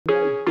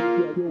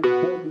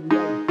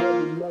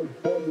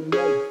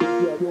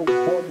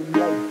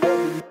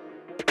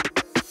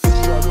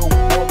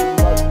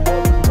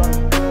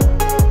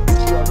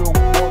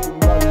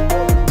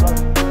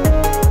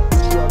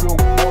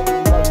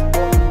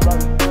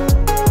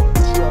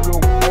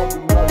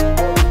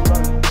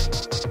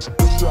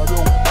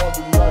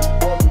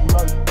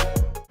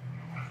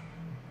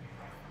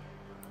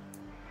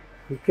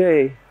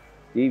Okay,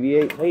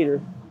 DV8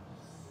 Hater.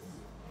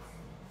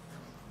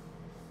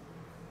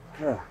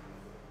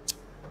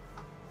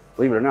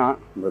 Believe it or not,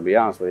 I'm gonna be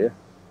honest with you,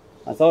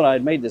 I thought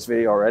I'd made this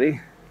video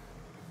already.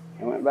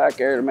 I went back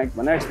there to make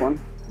my next one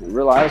and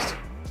realized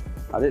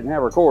I didn't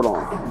have record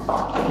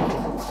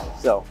on.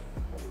 So,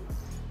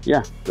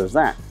 yeah, there's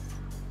that.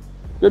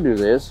 Good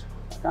news is,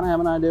 I kind of have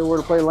an idea where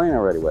to play lane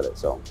already with it,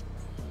 so.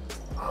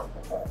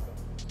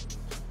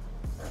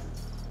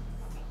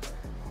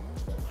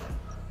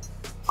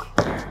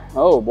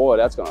 Oh boy,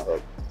 that's gonna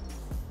hook.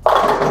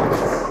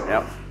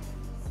 Yep.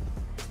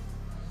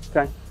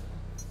 Okay.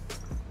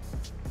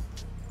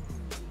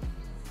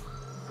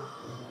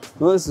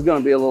 Well, this is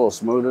gonna be a little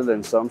smoother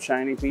than some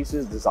shiny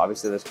pieces. This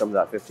comes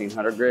out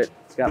 1500 grit.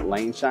 It's got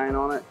lane shine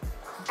on it.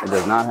 It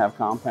does not have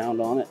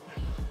compound on it,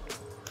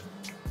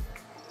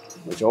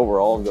 which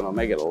overall is gonna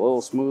make it a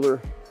little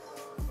smoother.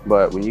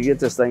 But when you get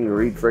this thing to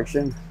read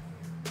friction,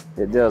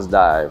 it does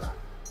dive.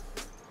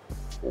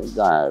 It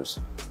dives.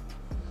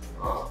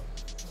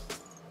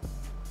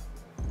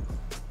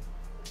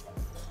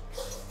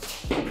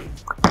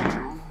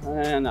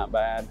 And not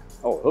bad.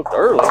 Oh, it hooked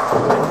early.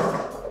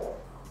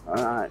 All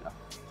right,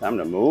 time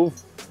to move.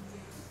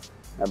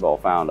 That ball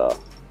found a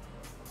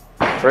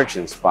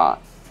friction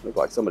spot. Looked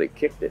like somebody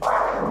kicked it.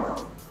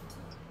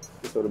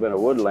 This would have been a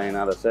wood lane.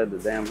 I'd have said the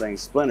damn thing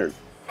splintered.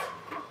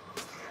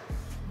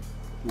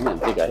 I didn't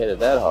think I hit it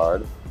that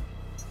hard.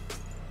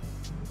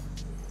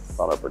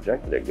 Thought I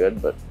projected it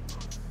good, but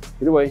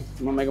either way,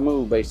 I'm gonna make a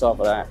move based off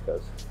of that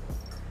because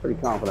I'm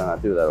pretty confident I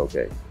do that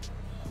okay.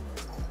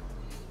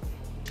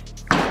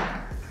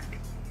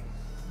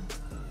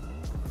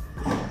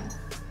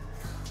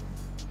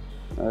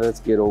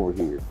 Let's get over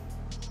here.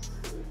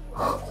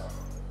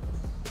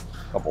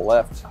 Couple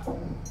left.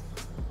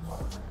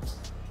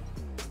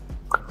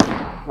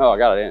 Oh, I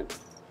got it in.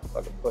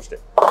 Fucking pushed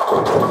it.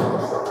 All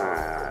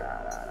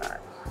right.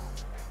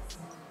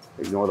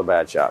 Ignore the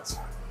bad shots.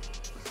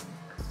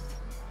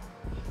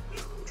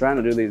 I'm trying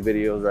to do these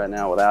videos right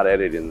now without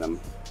editing them.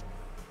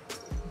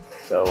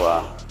 So,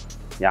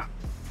 yeah.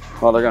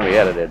 Well, they're gonna be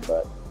edited,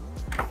 but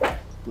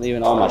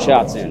leaving all my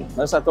shots in.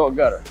 Unless I throw a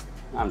gutter,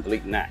 I'm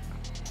deleting that.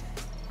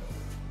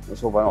 Let's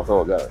hope I don't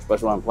throw a gutter,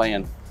 especially when I'm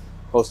playing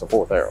close to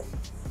fourth arrow.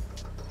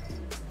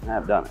 I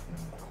have done it,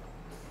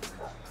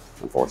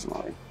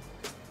 unfortunately.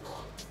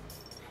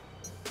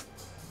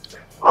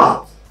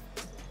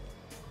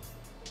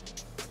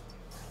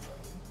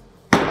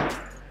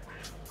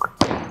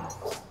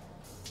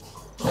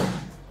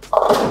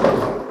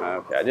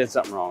 Okay, I did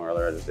something wrong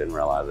earlier, I just didn't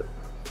realize it.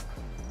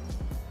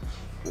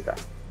 Okay.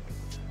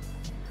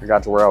 I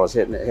got to where I was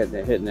hitting it,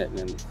 and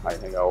then I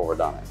think I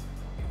overdone it.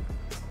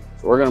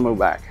 So we're gonna move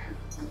back.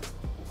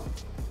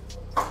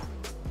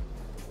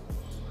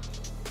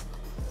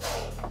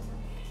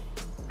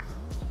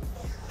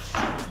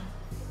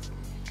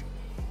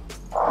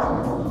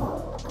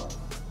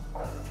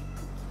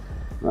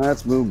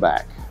 Let's move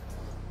back.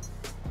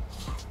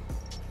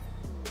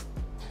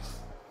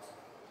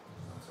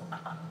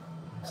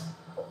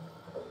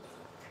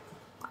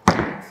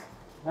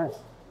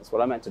 That's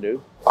what I meant to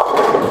do.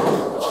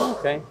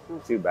 Okay,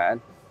 not too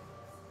bad.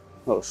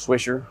 A little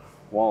swisher,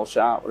 wall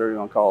shot, whatever you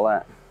want to call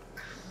that.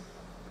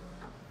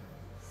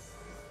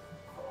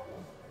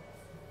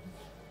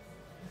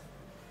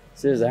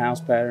 This is a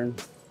house pattern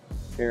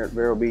here at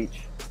Vero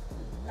Beach.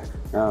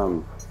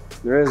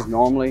 There is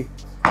normally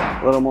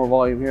a little more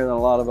volume here than a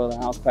lot of other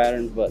house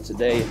patterns, but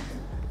today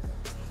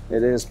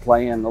it is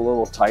playing a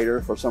little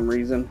tighter for some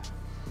reason.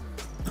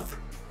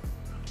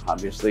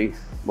 Obviously,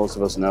 most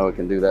of us know it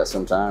can do that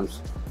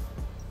sometimes,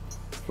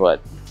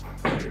 but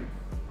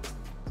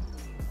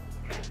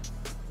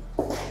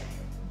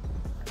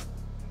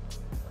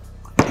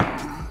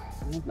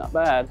not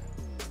bad.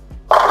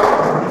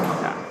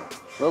 Yeah,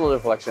 a little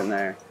deflection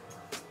there.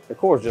 The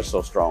core is just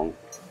so strong.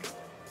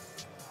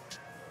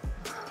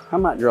 I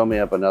might drill me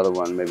up another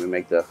one, maybe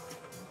make the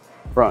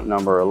front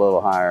number a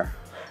little higher.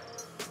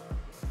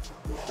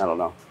 I don't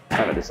know, I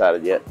haven't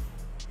decided yet.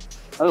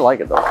 I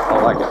like it though,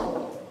 I like it.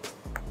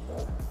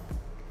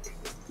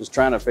 Just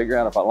trying to figure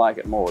out if I like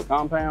it more with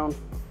compound,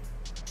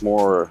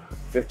 more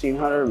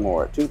 1500,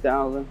 more at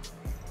 2000.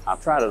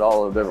 I've tried it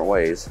all the different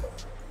ways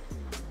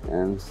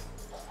and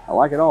I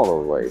like it all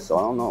those ways, so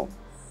I don't know.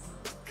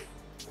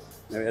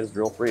 Maybe I just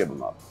drill 3 of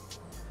them up.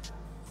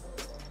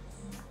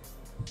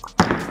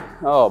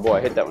 Oh boy, I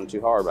hit that one too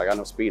hard, but I got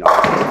no speed on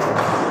it.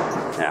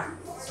 Yeah,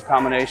 it's a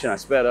combination. I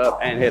sped up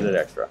and hit it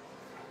extra.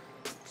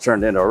 It's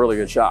turned into a really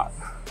good shot.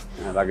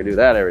 And if I could do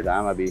that every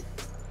time, I'd be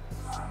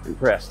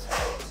impressed,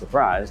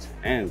 surprised,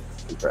 and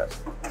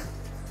impressed.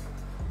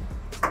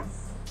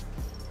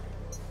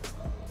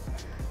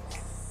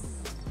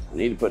 I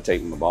need to put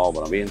tape in my ball,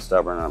 but I'm being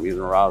stubborn and I'm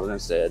using rosin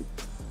instead,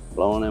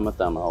 blowing in my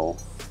thumb hole.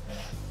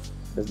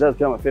 This does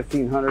come with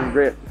 1500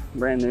 grit,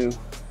 brand new,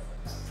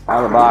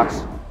 out of the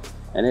box,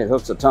 and it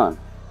hooks a ton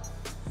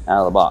out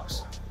of the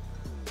box.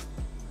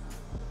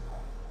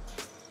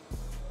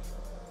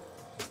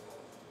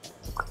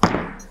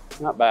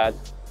 Not bad.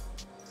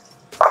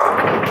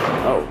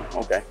 Oh,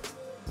 okay.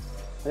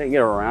 I didn't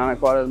get around it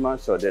quite as much,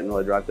 so it didn't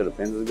really drive through the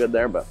pins as good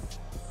there, but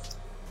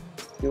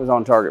it was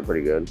on target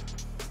pretty good.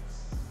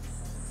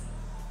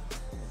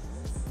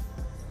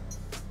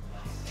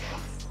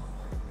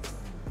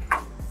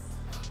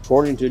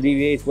 According to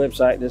DV8's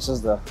website, this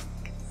is the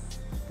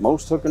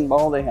most hooking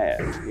ball they have,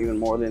 even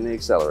more than the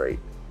Accelerate,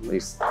 at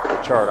least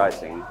the chart I've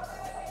seen.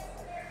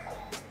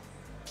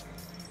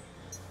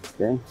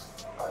 Okay.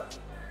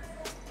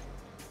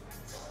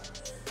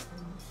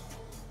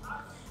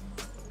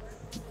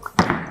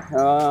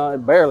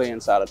 Barely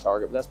inside of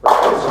target, but that's pretty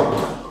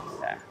close.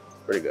 Yeah,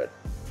 pretty good.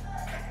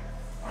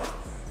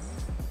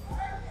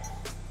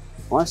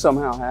 Well, I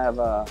somehow have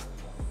the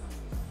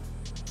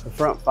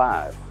front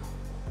 5.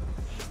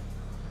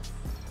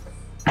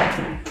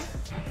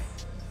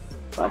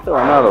 If I throw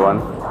another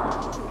one,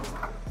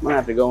 I'm gonna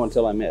have to go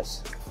until I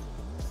miss.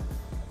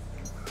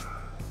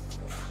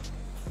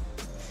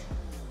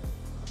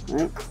 All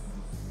right.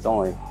 It's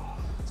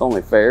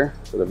only fair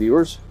for the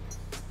viewers.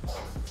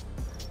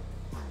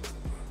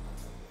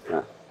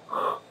 Yeah.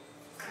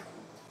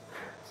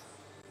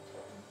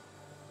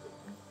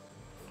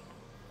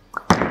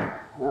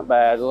 Not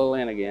bad, a little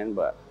in again,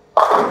 but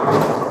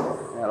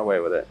got away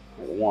with it.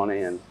 One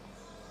in.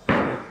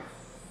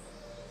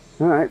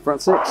 All right,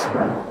 front 6.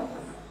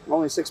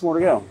 Only 6 more to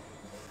go.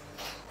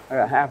 I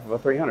got half of a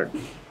 300.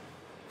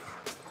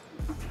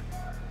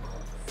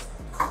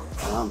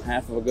 I'm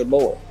half of a good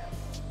bowler.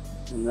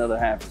 And the other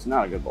half is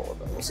not a good bowler,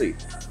 but we'll see.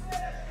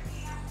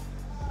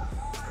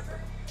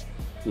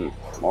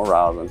 More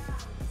rosin.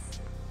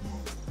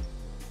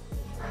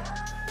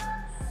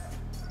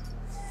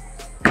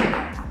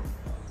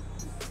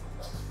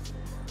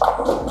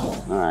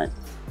 All right.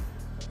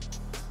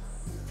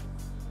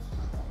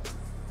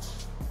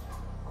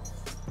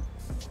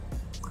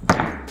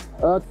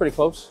 It's pretty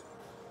close.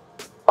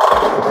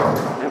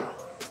 Yep.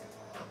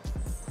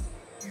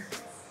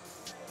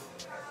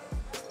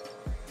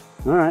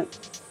 All right,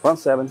 front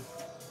 7.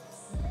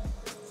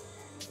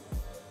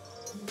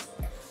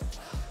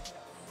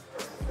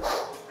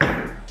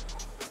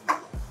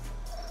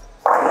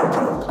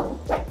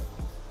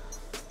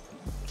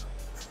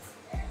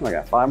 I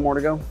got 5 more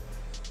to go.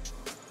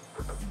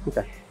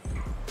 Okay.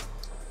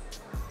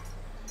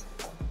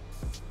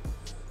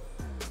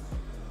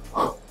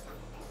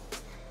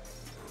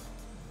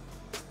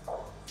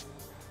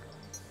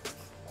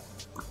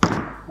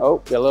 Oh,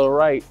 got a little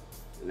right,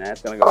 and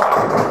that's gonna go.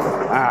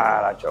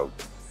 Ah, I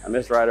choked. I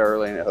missed right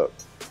early and it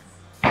hooked,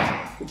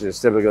 which is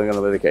typically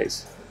gonna be the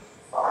case.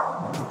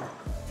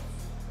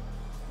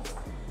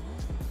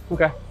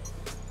 Okay,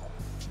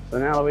 so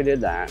now that we did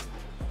that,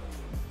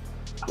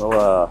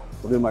 we'll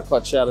do my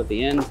clutch shot at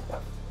the end.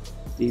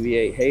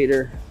 DV8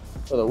 Hater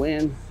for the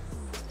win.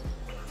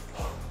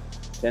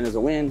 10 is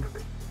a win,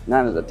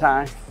 9 is a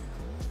tie,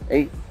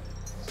 8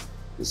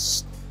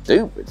 is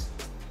stupid.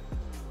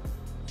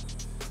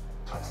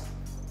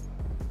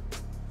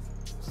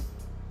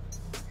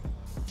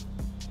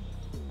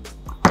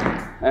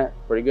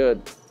 Pretty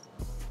good.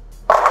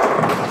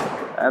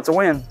 That's a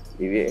win.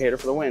 DV8 Hater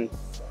for the win.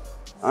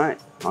 All right,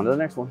 on to the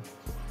next one.